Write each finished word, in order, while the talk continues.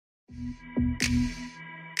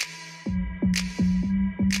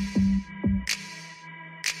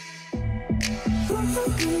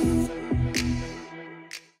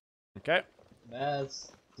Okay.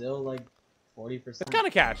 That's still like 40%. It's kind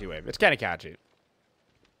of catchy, Wave. It's kind of catchy.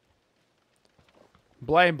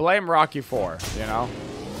 Blame Rocky 4, you know?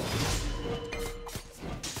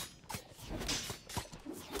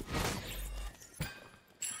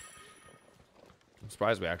 I'm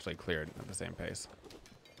surprised we actually cleared at the same pace.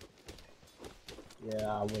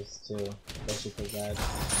 Yeah, I was too. Especially for that.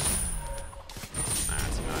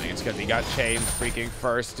 That's annoying. It's because he got chained freaking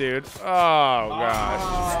first, dude. Oh,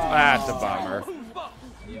 gosh. That's a bummer.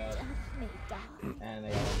 Yeah. And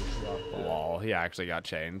they got Lol, he actually got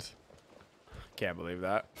chained. Can't believe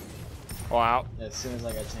that. Wow. As soon as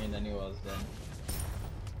I got chained, I knew I was dead.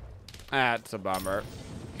 That's a bummer.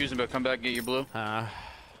 Accusing about come back and get your blue. Well,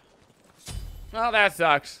 that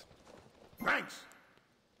sucks. Thanks.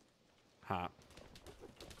 Huh.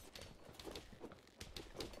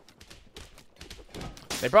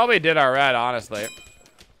 They probably did our red, honestly.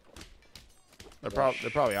 They're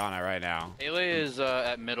probably on it right now. Melee is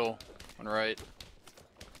at middle on right.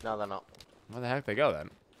 No, they're not. Where the heck they go then?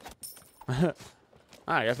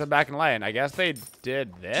 I guess they're back in lane. I guess they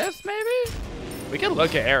did this, maybe? We can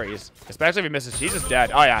look at Ares, especially if he misses. He's just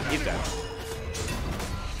dead. Oh yeah, he's dead.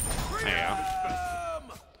 There you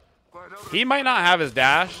go. He might not have his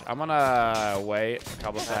dash. I'm gonna wait a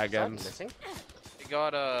couple seconds. He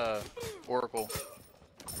got Oracle.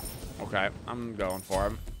 Okay, I'm going for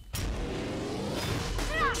him.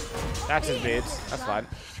 That's his beads. That's fine.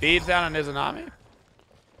 Beads down on Izanami.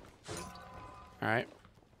 Alright.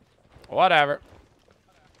 Whatever.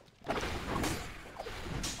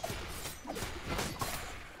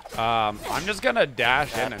 I'm just gonna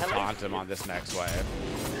dash in and taunt him on this next wave.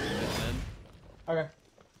 Okay.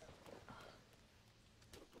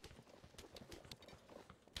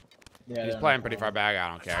 Yeah, he's playing pretty far back. I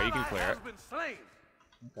don't care. You can clear it.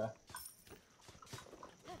 Okay.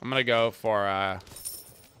 I'm gonna go for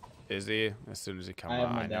Izzy as soon as he comes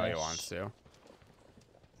on. I know he wants to.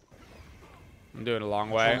 I'm doing a long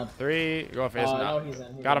way. 3. Go for Izzy. No.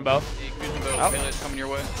 Got them both. Oh. Melee's coming your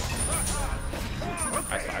way.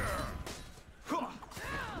 Nice five.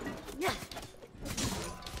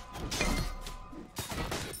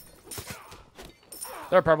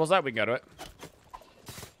 There are purples that we can go to it.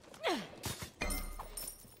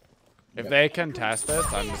 If they contest this,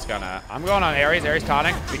 I'm going on Ares. Ares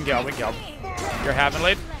taunting. We can kill. We can kill. You're having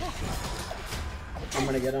lead. I'm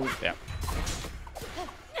gonna get him. Yeah.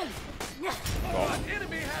 Cool.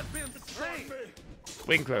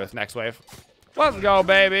 We can clear this next wave. Let's go,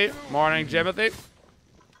 baby. Morning, Jimothy.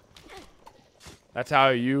 That's how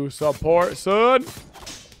you support, son.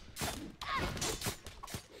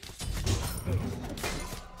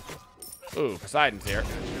 Ooh, Poseidon's here.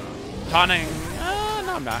 Taunting.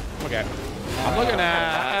 No, I'm not. Okay. I'm looking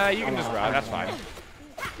at. You can just run. That's fine.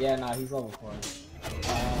 Yeah, no, he's level 4.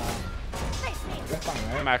 You're fine,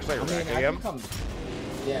 right? I'm actually wrecking him.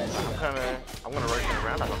 Yeah, I'm gonna rotate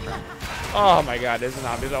around. Oh my god, this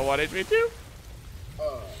zombie's on 1 HP too.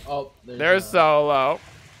 Oh, they're so low.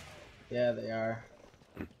 Yeah, they are.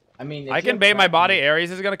 I mean, I can bait my body.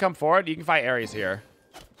 Ares is gonna come forward. You can fight Ares here.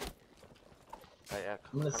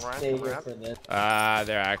 I'm gonna stay here for this.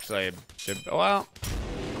 They're actually well.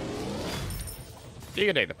 You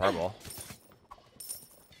can take the purple.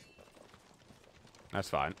 That's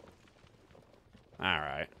fine. All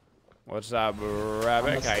right. What's up,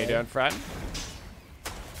 Rabbit? How you doing, friend?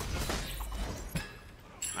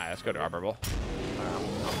 All right, let's go to our purple.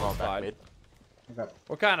 I'm going back mid.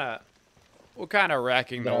 Okay. We're kind of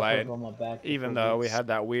wrecking the lane, even though we had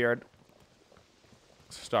that weird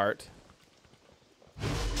start.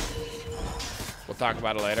 We'll talk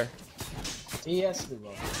about it later. Yes, we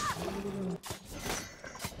will.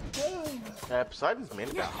 Poseidon's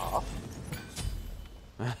mid got half.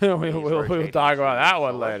 we'll talk about that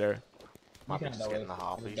one later.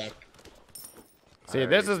 See,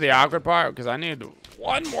 this is the awkward part because I need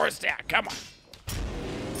one more stack. Come on.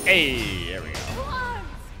 Hey, here we go.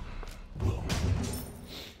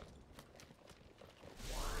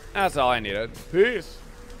 That's all I needed. Peace.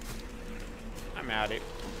 I'm out.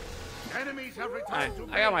 Enemies have returned to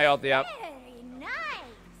I got my ulti up. Very nice.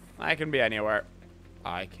 I can be anywhere.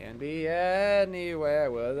 I can be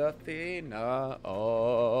anywhere with Athena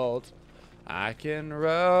ult. I can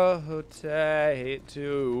rotate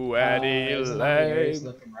to any lane.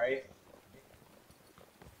 Looking right.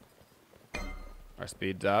 Our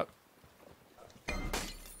speed's up.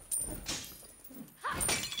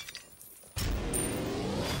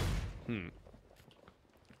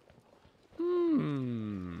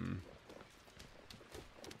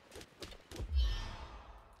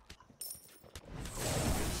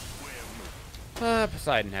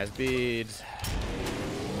 Poseidon has beads.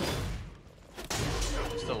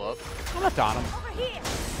 Still up. I'm left on him.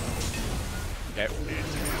 Okay.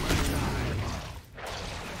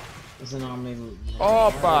 There's an army.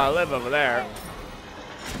 Opa, live over there.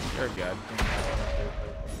 You're good.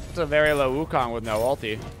 It's a very low Wukong with no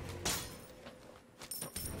ulti.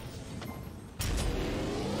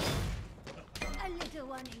 A little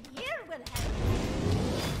one in here will help.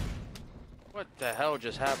 What the hell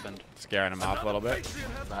just happened? Scaring him off a little bit.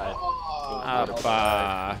 Nice.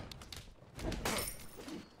 Opa.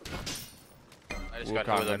 I just got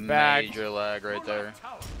hit Wukong with a went back. major lag right there.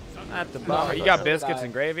 At the bummer. You got biscuits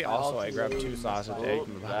and gravy? Also, I grabbed 2 sausage eggs.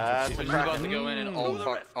 That's I'm about to go in and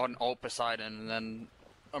ult Poseidon, and then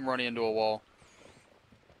I'm running into a wall.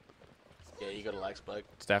 Yeah, you got a lag spike.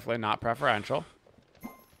 It's definitely not preferential.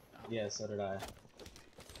 Yeah, so did I.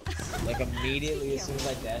 Like immediately as soon as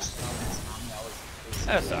I dashed down this army, I was.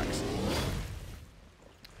 That sucks.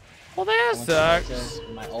 Well, that sucks.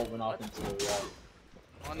 My ult went off into the wall.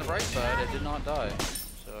 On the right side, I did not die,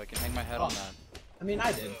 so I can hang my head on that. I mean,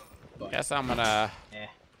 I did. But Guess I'm gonna eh.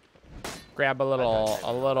 grab a little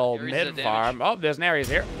Ares mid did damage. farm. Oh, there's an Ares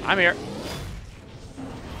here. I'm here.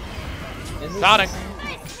 Is this Sonic.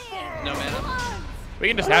 No mana. We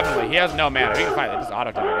can just have him. He has no mana. We can fight it. Just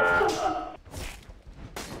auto target.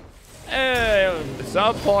 Hey,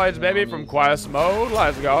 sub points, baby, from quest mode.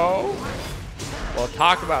 Let's go. We'll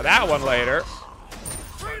talk about that one later.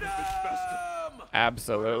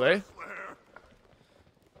 Absolutely.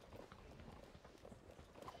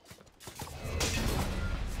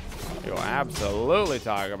 You'll absolutely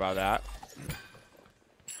talk about that.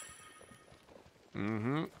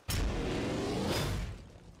 Mm-hmm.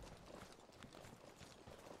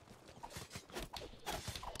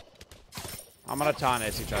 I'm gonna taunt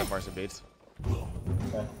AC try to force some beats.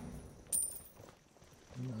 Okay.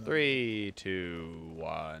 3, 2,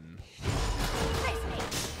 1.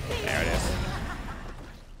 There it is.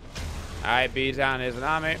 Alright, B down is an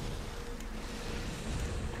army.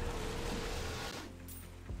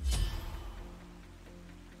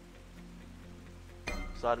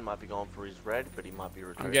 Poseidon might be going for his red, but he might be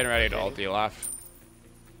retreating. I'm getting ready to ult you left.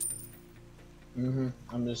 I'm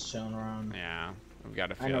just chilling around. Yeah, I've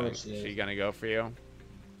got a I know feeling what she is. she's gonna go for you.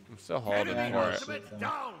 I'm still holding Yeah, I know for what it. she is.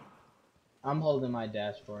 Down. I'm holding my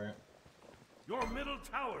dash for it. Your middle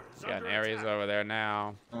tower is Got an under Ares attack. over there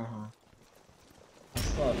now. I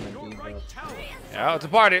still have my Your D right buff. tower. Yeah, it's a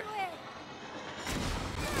party.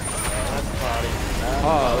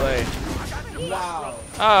 Holy. Wow.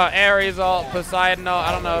 Oh, Ares ult, Poseidon ult.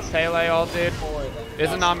 I don't know if Pele ulted. Four of them.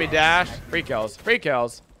 Isn't on me dash. Free kills. Free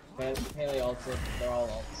kills. Pele ulted. They're all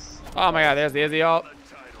ults. Oh my god, there's the Izzy ult.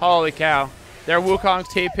 Holy cow. Their Wukong's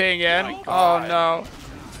TPing in. Oh no.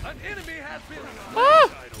 An enemy has been Ah!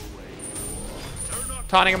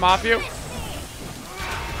 Taunting him off you.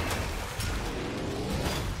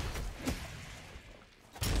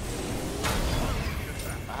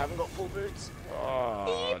 I haven't got full boots.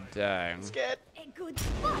 Oh, dang. Scared. A good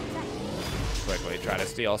spot. Quickly try to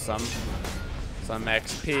steal some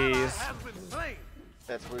XPs. has been slain.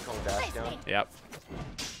 That's Wukong dash down. Yep,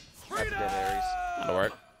 That's dead Ares. that'll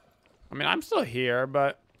work. I mean, I'm still here,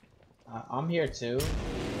 but I'm here too.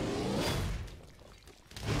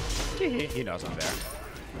 he knows I'm there.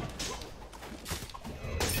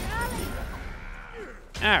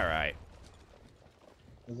 All right.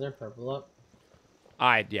 Is there purple up?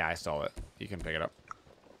 Yeah, I stole it. You can pick it up.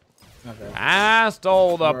 Okay. I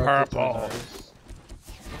stole the We're up to purple. 10.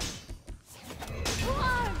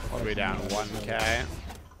 What are we down? 1K.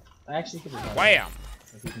 I actually could have Wham!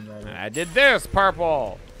 if you can grab And it. I did this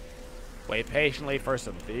purple. Wait patiently for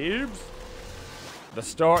some thieves. The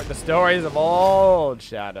stories of old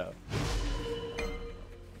Shadow.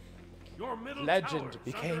 Your middle Legend tower is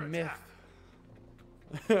became under myth.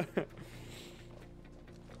 attack.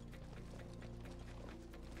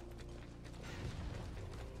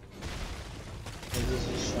 This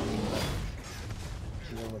is showing up.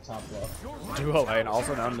 She's over top left. Your right Duo lane,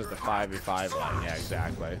 also known as the 5v5 lane. Yeah,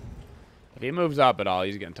 exactly. If he moves up at all,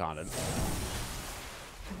 he's getting taunted.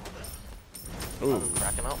 Ooh,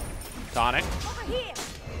 Cracking up. tonic. Over here.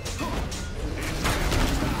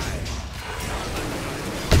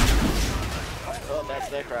 Oh, that's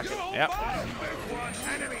their cracking. Yep.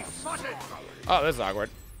 enemy spotted. Oh, this is awkward.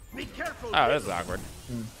 Be careful. Oh, this is awkward.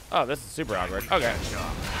 Oh, this is super awkward. Okay. You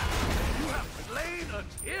have slain an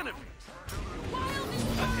enemy.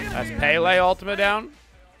 That's Pele ultimate down.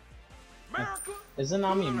 America. Isn't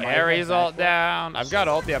Nami Ares ult down. I've got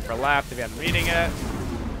ulti up for left if you haven't reading it.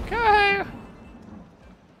 Okay.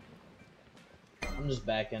 I'm just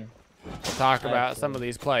backing. We'll talk about some of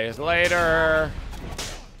these plays later.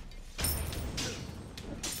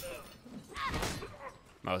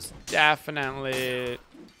 Most definitely.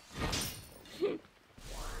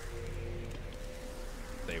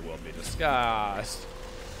 They will be discussed.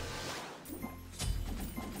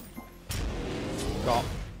 Go.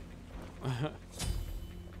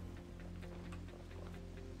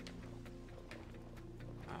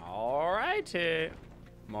 Alrighty.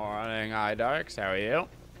 Morning, iDarks. How are you?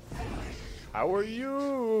 How are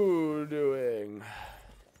you doing?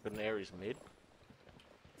 Good Ares mid.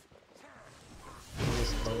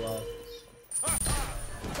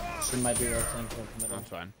 She might be rotating for the middle. That's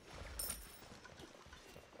fine.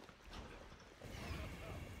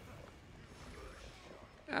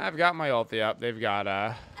 I've got my ulti up. They've got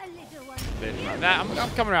A little one here. I'm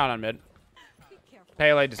coming around on mid.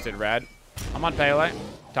 Pele just did red. I'm on Pele.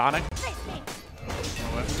 Tonic.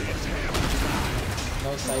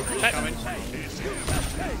 No sight.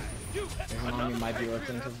 There's an army might be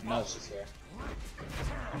rotating to. No, she's here.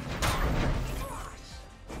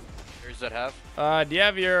 Ares that have. Do you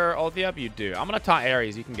have your ulti up? You do. I'm gonna taunt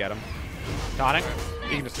Ares. You can get him. Tonic.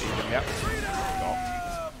 You can just eat him. Yep. Go.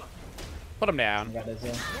 Put him down. Got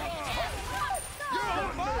his,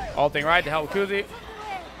 Ulting right to help Kuzi.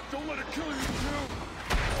 Don't let it kill you,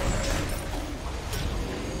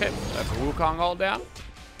 Okay, that's a Wukong ult down.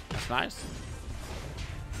 That's nice.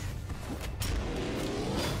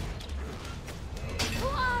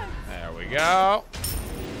 There we go.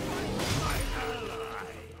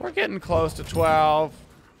 We're getting close to 12.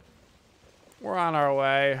 We're on our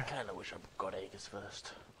way. Kinda wish I got Aegis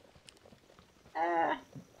first.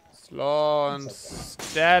 Slow and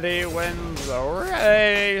steady wins the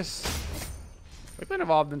race. We've been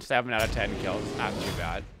involved in 7 out of 10 kills. Not too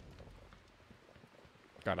bad.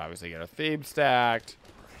 Gotta obviously get a Thebe stacked.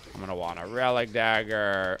 I'm gonna want a Relic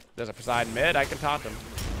Dagger. There's a Poseidon mid. I can taunt him.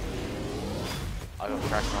 I got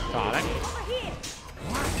cracked on Tonic.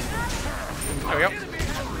 There we go.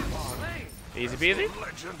 Easy peasy.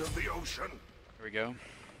 Legend of the ocean. Here we go.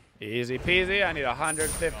 Easy peasy. I need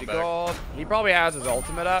 150 gold. He probably has his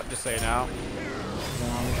ultimate up, just so you know.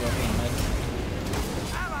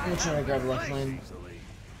 I'm trying to grab left lane.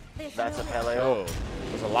 That's a Pele. Oh,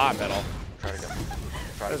 there's a lot middle. Try to go.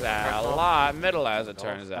 Try to There's go. a lot middle, as it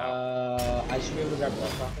turns out. I should be able to grab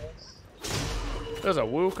left off of this. There's a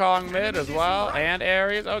Wukong mid as well, and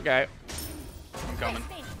Ares. Okay. I'm coming.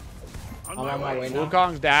 I'm on my way now.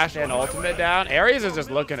 Wukong's dash and ultimate down. Ares is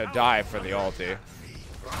just looking to die for the ulti.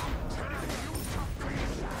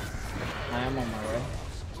 I am on my way.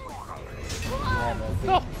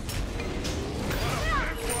 Oh.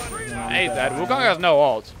 Hey, that Wukong has no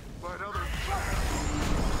ult.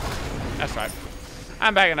 That's right.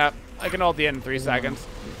 I'm backing up. I can ult the end in 3 seconds.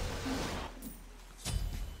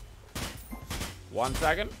 1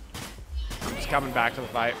 second. I'm just coming back to the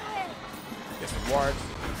fight. Get some wards.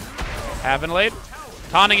 Haven't lead.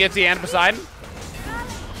 Taunting Itzy and Poseidon.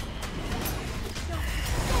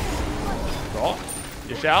 Cool.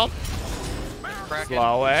 You shall.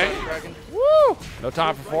 Slow away. Woo! No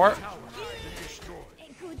time for fort.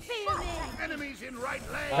 Enemies in right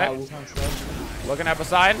lane. Okay. Wukong's dead. Looking at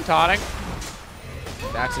Poseidon, taunting.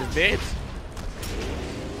 That's his beats.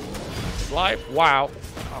 His life. Wow.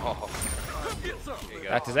 Oh.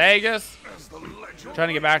 That's his Aegis. Trying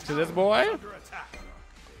to get back to this boy.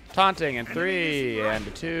 Taunting in 3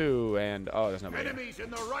 and 2 and oh, there's nobody. Enemies in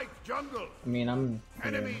the right jungle. I mean, I'm.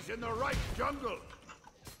 Enemies in the right jungle.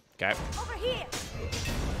 Okay. Over here.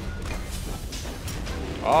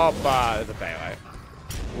 Oh, there's a Pele.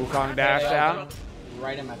 Wukong dash down.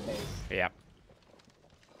 Right in my face. Yep.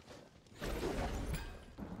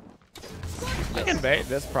 I can bait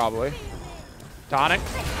this probably. Tonic.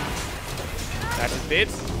 That's his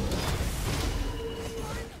beats.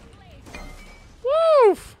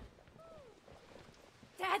 Woof.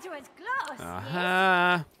 That was close.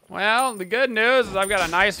 Uh-huh. Well, the good news is I've got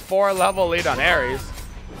a nice 4-level lead on Ares.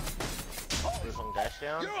 Wukong dash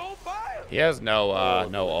down. He has no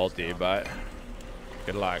no ulti, but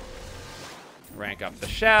good luck. Rank up the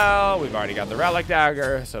shell. We've already got the Relic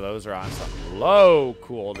Dagger, so those are on some low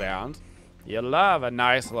cooldowns. You love a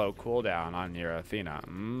nice low cooldown on your Athena.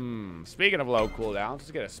 Speaking of low cooldowns, let's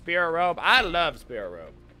get a Spirit Robe. I love Spirit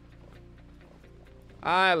Robe.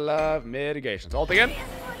 I love mitigations. Ult again.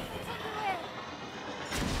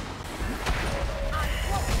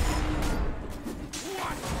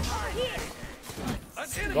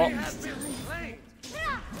 Go.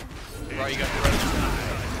 Right, you got the right.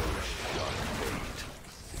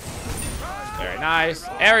 Very nice.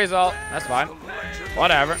 Ares ult. That's fine.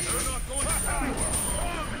 Whatever.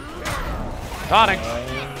 Taunting.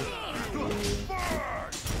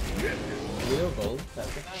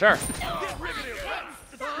 Sure.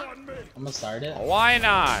 I'm gonna start it. Why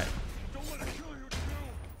not?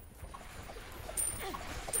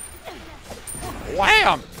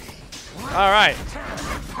 Wham! All right.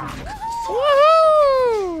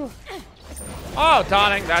 Woohoo! Oh,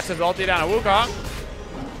 taunting. That's his ulti down a Wukong.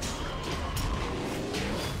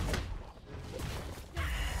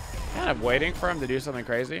 Kind of waiting for him to do something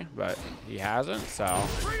crazy, but he hasn't, so.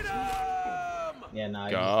 Yeah, nah.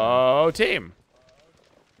 Go team.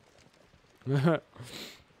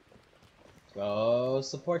 Go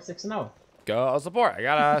support 6-0. Go support. I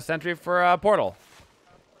got a sentry for Portal.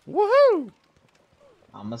 Woohoo!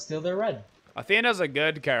 I'm gonna steal their red. Athena's a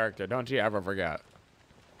good character, don't you ever forget.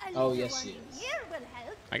 A Oh, little yes, one she in is. here will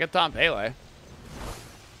help. I get Tom Pele.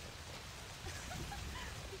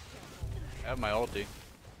 I have my ulti.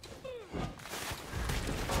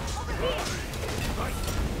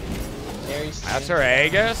 Ares That's her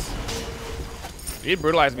Aegis. He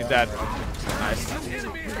brutalized me dead. Nice.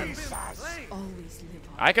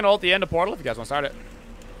 I can ult the end of Portal if you guys want to start it.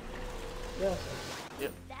 Yeah.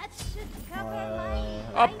 That should cover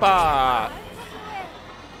my Oppa!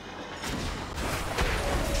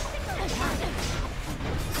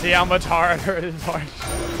 See how much harder it is hard.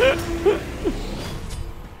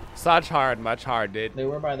 Such hard, much hard, dude. They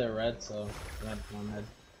were by their red, so they had to come ahead.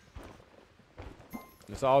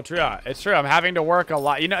 It's all true. It's true. I'm having to work a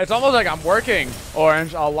lot. You know, it's almost like I'm working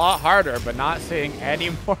Orange a lot harder, but not seeing any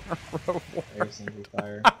more reward. Ares and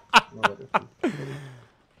fire.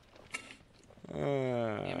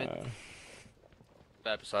 Damn it.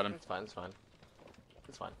 Bad beside him. It's fine, it's fine.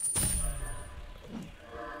 It's fine.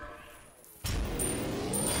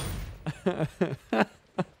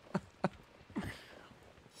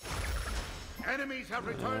 Enemies have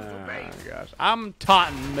returned to Oh base. my gosh. I'm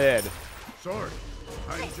taunting mid. Sorry,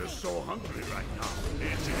 I'm just so hungry right now.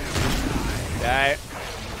 Okay.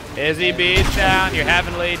 Izzy beats down. You're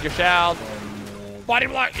having lead. You're shelled. Body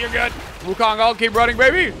block. You're good. Wukong ult. Keep running,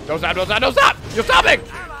 baby. Don't stop. Don't stop. Don't stop. You're stopping.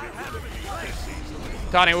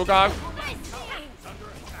 Taunting Wukong.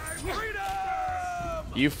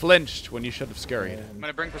 You flinched when you should have scurried. I'm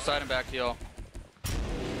gonna bring Poseidon back to y'all.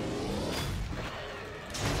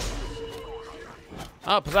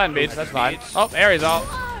 Oh, Poseidon beats. That's fine. Oh, Ares ult.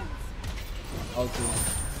 Oh,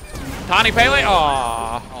 Tawny Pele.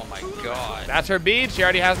 Aww. Oh my god. That's her bead. She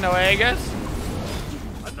already has no Aegis.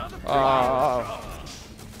 Oh.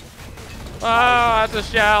 Oh, that's a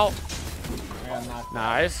shell.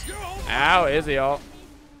 Nice. Ow, Izzy ult.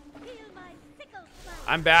 feel my sickle smile.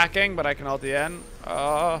 I'm backing, but I can ult the end.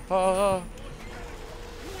 Oh.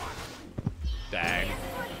 Dang.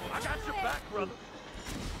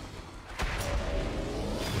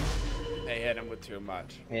 They hit him with too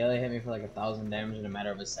much. Pele hit me for like 1,000 damage in a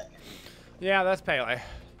matter of a second. Yeah, that's Pele.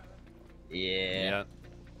 Yeah.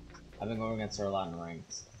 I've been going against her a lot in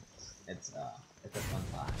ranks. It's a fun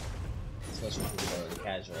time. Especially if you go to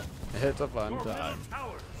casual. It's a fun time.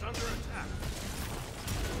 Towers under attack.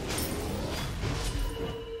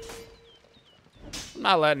 I'm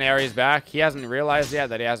not letting Ares back. He hasn't realized yet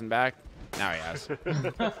that he hasn't back. Now he has.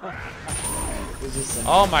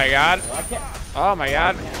 Oh my god. Oh my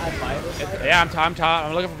god. Yeah,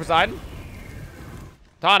 I'm looking for Poseidon.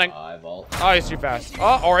 Taunting. Oh, he's too fast.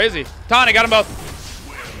 Oh, or is he? Taunting, got them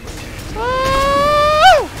both.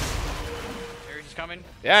 Oh! Ares is coming.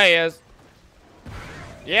 Yeah, he is.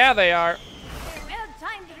 Yeah, they are. Well,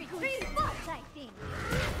 time to retrieve bots, I think.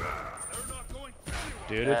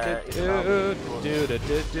 Do do do do do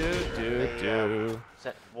do do do.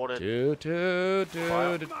 Set water. Do do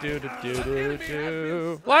do do do do do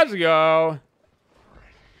do. Let's go.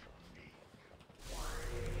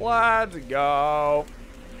 Let's go.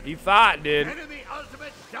 You thought, dude. Enemy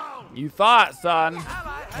ultimate down. You thought, son.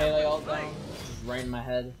 Pele all down. Just right in my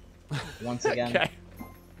head. Once again. Okay.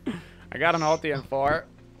 I got an ulti in 4.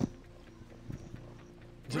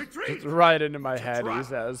 Retreat. It's right into my head, he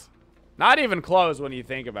says. Not even close when you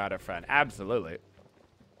think about it, friend. Absolutely.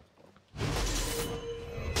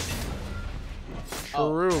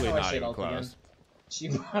 Truly I know I not said even ult again. close. She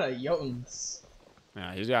brought a Jotuns.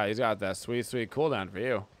 Yeah, he's got that sweet cooldown for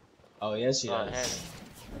you. Oh, yes, she Oh, does.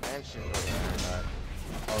 and she's really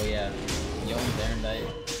Oh, yeah. Jotuns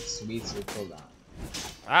Erendite. Sweet cooldown.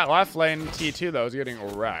 That left lane T2 though is getting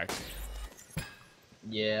wrecked.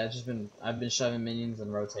 Yeah, I've been shoving minions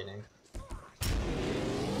and rotating.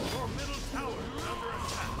 Your middle tower is under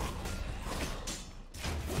attack.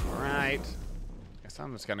 Alright. Guess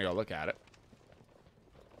I'm just gonna go look at it.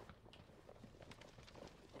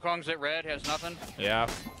 Wukong's at red, has nothing. Yeah.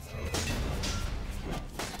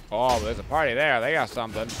 Oh, there's a party there. They got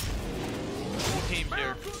something. Full team's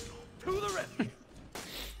here. To the rescue.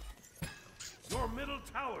 Your middle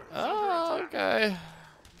tower is Oh, under attack. okay.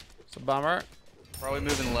 It's a bummer. Probably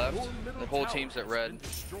moving left. The whole team's at red.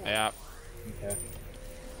 Yeah. Okay.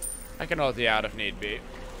 I can ult the out if need be.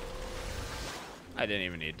 I didn't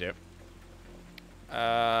even need to.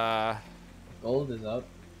 Gold is up.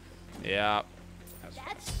 Yeah.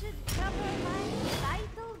 That should cover my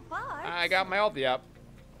vital part. I got my ulti up.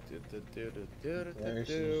 There's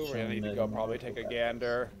We're some gonna need to shit go in probably there. take a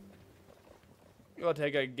gander. We'll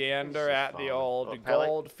take a gander at the old Pele?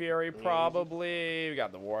 gold fury probably. We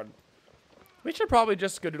got the ward. We should probably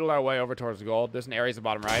just skedaddle our way over towards gold. There's an Ares at the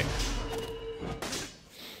bottom right.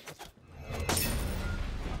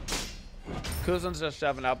 Kuzen's just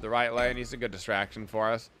shoving up the right lane. He's a good distraction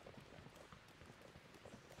for us.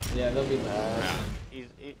 Yeah, they'll be bad. He's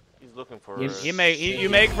looking for. You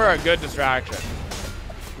make for a good distraction.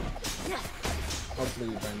 Hopefully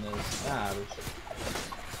we burn this. Ah, we should.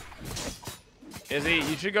 Izzy,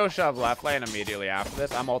 you should go shove left lane immediately after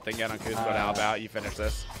this. I'm ulting in on Kuzen, but how about you finish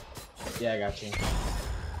this? Yeah, I got you.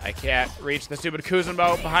 I can't reach the stupid Kuzen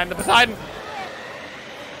boat behind the Poseidon.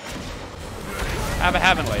 Have a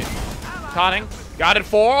heavenly. Taunting. Got it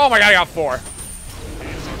 4. Oh my god, I got 4.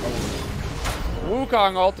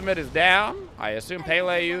 Wukong ultimate is down. I assume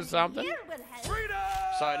Pele used something. Here will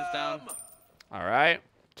help. Poseidon's down. All right.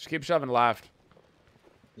 Just keep shoving left.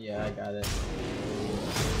 Yeah, I got it.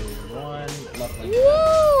 1 left lane.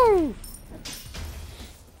 Woo!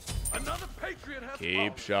 Another patriot has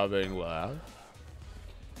Keep shoving left.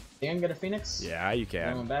 Think I can get a Phoenix? Yeah, you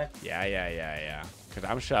Going can. back? Yeah. Because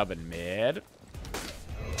I'm shoving mid.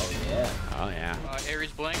 Oh, yeah. Oh, yeah.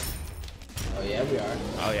 Ares blink. Oh, yeah, we are.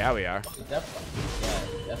 Oh, yeah, we are. Definitely. Yeah,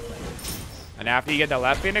 definitely. And after you get the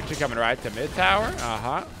left Phoenix, you're coming right to mid tower.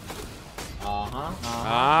 Uh-huh.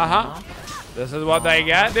 Uh-huh. This is what they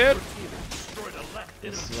get, dude.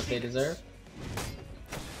 This is what they deserve.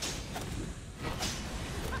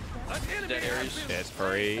 Dead Ares. It's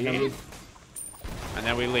free. And then we, And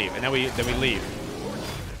then we leave. And then we leave. then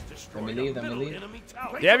we leave, then we leave. enemy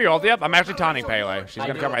tower. Do you have your ulti up? I'm actually taunting Pele. She's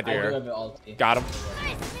gonna come right through I do here. have an ulti. Got him.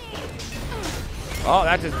 Oh,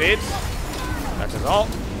 that's his beads. That's his ult.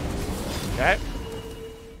 Okay.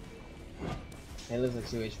 He lives at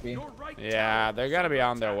 2 HP. Yeah, they're gonna be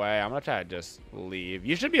on their way. I'm gonna try to just leave.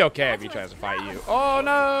 You should be okay if he tries to fight you. Oh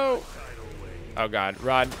no! Oh god,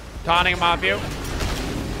 run. Taunting him off you.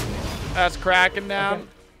 That's cracking down.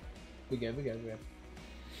 Okay. We good.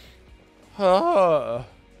 Oh.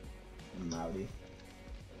 Mowdy.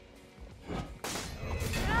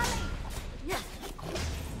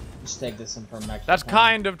 Just take this in from Mexico. That's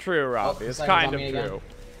kind of true, Robbie. It's Poseidon's kind on of me again. true.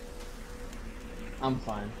 I'm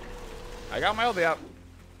fine. I got my ulti up.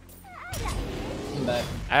 I'm back.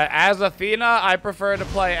 As Athena, I prefer to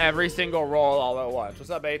play every single role all at once.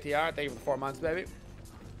 What's up, ATR? Thank you for the 4 months, baby.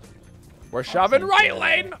 We're shoving right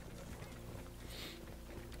lane.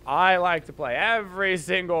 I like to play every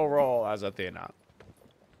single role as Athena.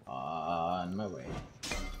 On my way.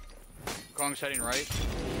 Kong's heading right.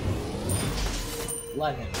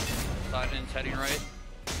 Let him. Poseidon's heading right.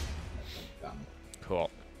 Come. Cool.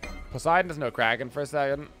 Poseidon does no Kraken for a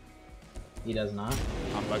second. He does not.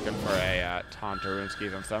 I'm looking for a taunt or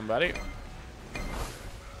runeskies on somebody.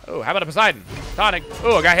 Oh, how about a Poseidon? Taunting.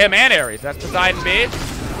 Oh, I got him and Ares. That's Poseidon beat.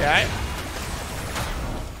 Okay.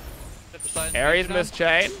 Ares missed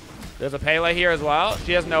chain. There's a Pele here as well.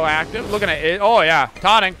 She has no active. Looking at it. Oh, yeah.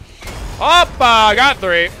 Taunting. Oppa! Got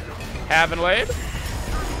 3. Haven't laid.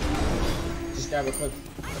 Just grab a quick.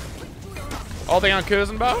 Ulting on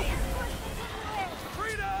Kuzenbo.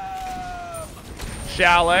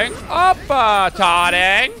 Shelling. Oppa!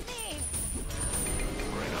 Taunting.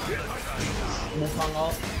 Wukong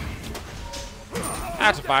ult.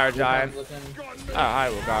 That's a fire giant. Looking. Oh, hi,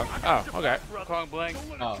 Wukong. Oh, okay. Kong blink.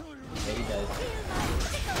 Oh, yeah, he does.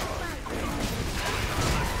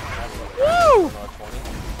 Woo!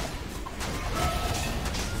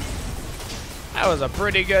 That was a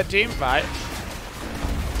pretty good team fight.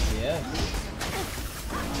 Yeah.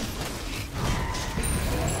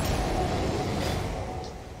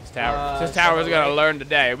 This tower's gonna learn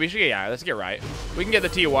today. We should, yeah, let's get right. We can get the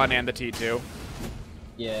T1 and the T2,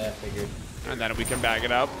 Yeah, I figured. and then we can back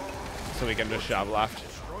it up, so we can just shove left.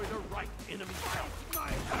 Destroy the right enemy tower.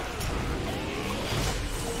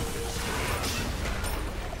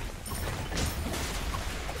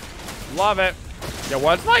 Love it. Yeah,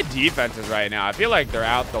 what's my defenses right now? I feel like they're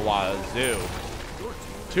out the wazoo.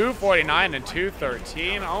 249 and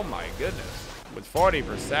 213. Oh my goodness. With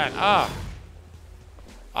 40%. Ah.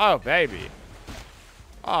 Oh baby.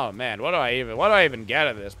 Oh man, what do I even get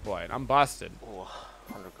at this point? I'm busted. Ooh,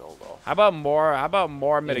 100 gold off. How about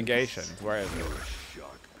more mitigations? Where is it?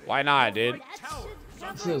 Why not, dude?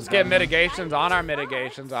 Let's get mitigations on our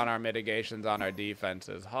mitigations on our mitigations on our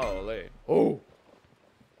defenses. Holy. Oh.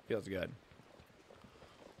 Feels good.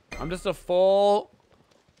 I'm just a full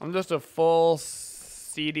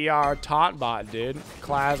CDR taunt bot, dude.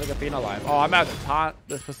 Classic Athena life. Oh, I'm about to taunt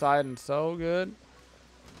this Poseidon so good.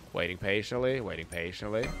 Waiting patiently, waiting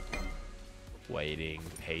patiently. Waiting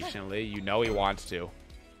patiently. You know he wants to.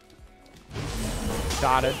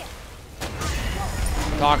 Taunted.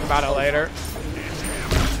 Talk about it later.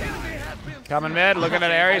 Coming mid, looking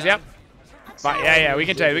at Ares. Yep. But yeah, we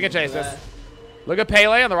can chase this. Look at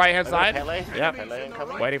Pele on the right hand side. Pele. Yep. Pele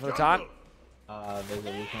incoming. Waiting for the taunt. There's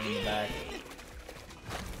a recon in the back.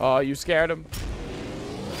 Oh, you scared him.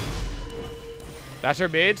 That's her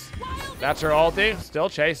beads. That's her ulti. Still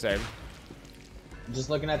chasing. I'm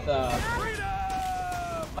just looking at the.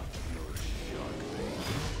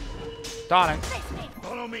 Taunting.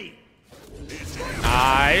 Follow me.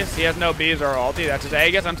 Nice. He has no bees or ulti. That's his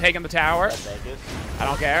Aegis. I'm taking the tower. I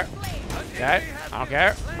don't care. Okay. I don't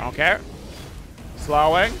care. I don't care.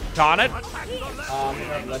 Slowing. Taunted.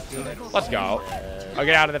 Let's go. Oh,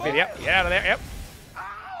 get out of the feed. Yep. Get out of there. Yep.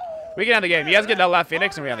 We can end the game. You guys get no left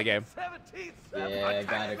Phoenix and we end the game. Yeah, I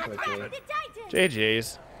got it quickly.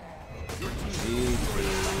 GG's.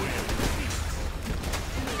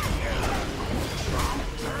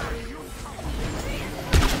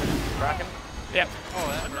 Yep. Oh,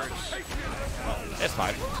 that hurts. It's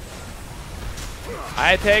fine.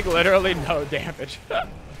 I take literally no damage.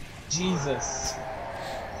 Jesus.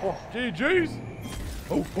 Oh, GG's.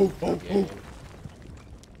 Oh, oh, oh, oh.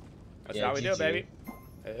 That's Yeah, how we do it, GG. baby.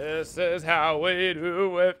 This is how we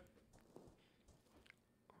do it.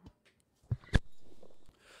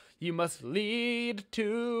 You must lead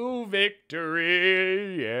to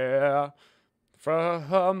victory, yeah.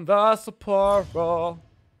 From the Sapporo.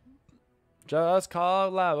 Just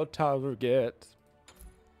call out target.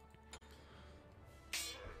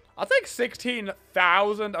 I'll take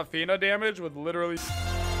 16,000 Athena damage with literally